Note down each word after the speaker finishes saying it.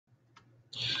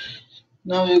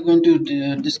Now we're going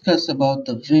to discuss about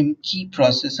the VIM key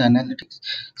process analytics.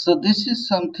 So this is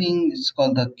something, it's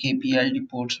called the KPI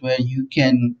reports, where you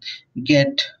can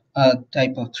get a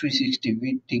type of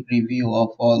 360-degree view of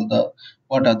all the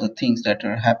what are the things that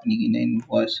are happening in an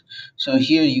invoice. So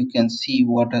here you can see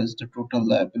what is the total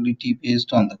liability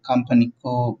based on the company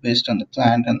code, based on the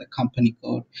client and the company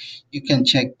code. You can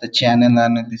check the channel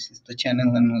analysis. The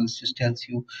channel analysis tells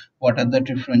you what are the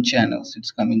different channels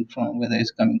it's coming from, whether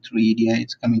it's coming through EDI,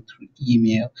 it's coming through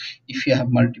email. If you have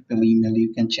multiple email,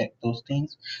 you can check those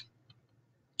things.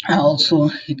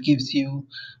 Also, it gives you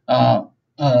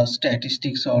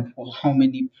statistics of how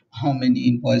many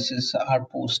invoices are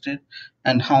posted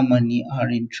and how many are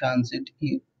in transit,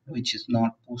 which is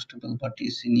not postable but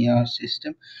is in your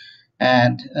system.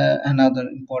 And another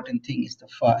important thing is the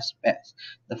fast pass.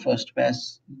 The first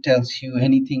pass tells you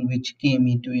anything which came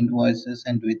into invoices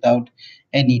and without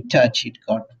any touch it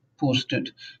got posted.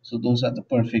 So those are the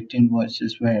perfect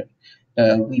invoices where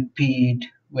we paid,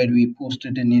 where we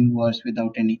posted an invoice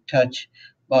without any touch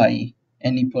by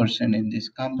any person in this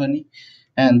company.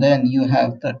 And then you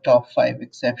have the top five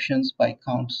exceptions by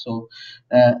count. So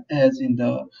as in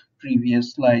the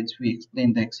previous slides, we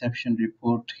explained the exception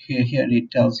report. Here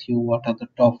it tells you what are the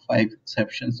top five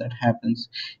exceptions that happens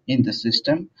in the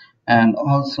system. And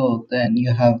also then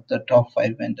you have the top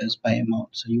five vendors by amount.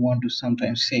 So you want to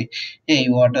sometimes say, hey,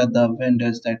 what are the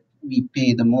vendors that we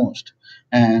pay the most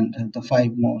and the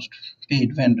five most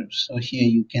paid vendors. So here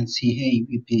you can see, hey,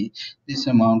 we pay this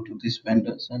amount to these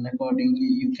vendors, and accordingly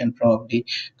you can probably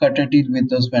cut a deal with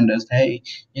those vendors. Hey,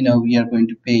 we are going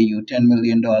to pay you $10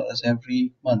 million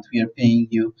every month, we are paying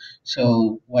you,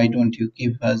 so why don't you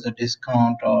give us a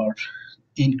discount or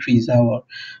increase our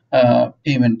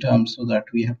payment terms so that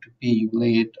we have to pay you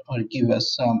late, or give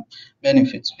us some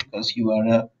benefits because you are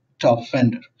a top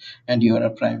vendor and you are a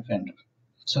prime vendor.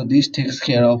 So this takes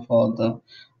care of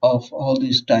all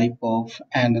these type of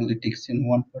analytics in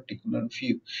one particular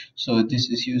view. So this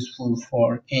is useful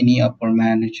for any upper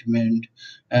management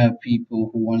people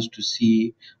who wants to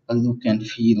see a look and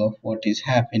feel of what is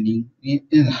happening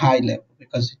in high level,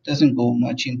 because it doesn't go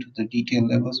much into the detail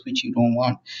levels which you don't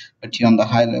want, but on the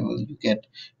high level you get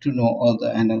to know all the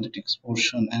analytics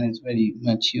portion, and it's very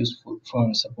much useful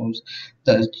for, suppose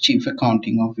the chief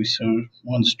accounting officer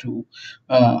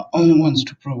only wants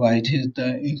to provide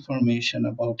the information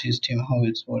about his team, how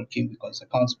it's working, because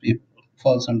accounts payable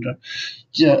falls under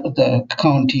the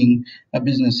accounting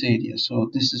business area. So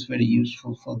this is very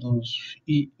useful for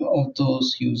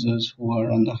those users who are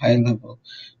on the high level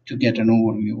to get an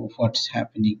overview of what's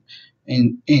happening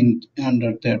in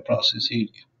under their process area.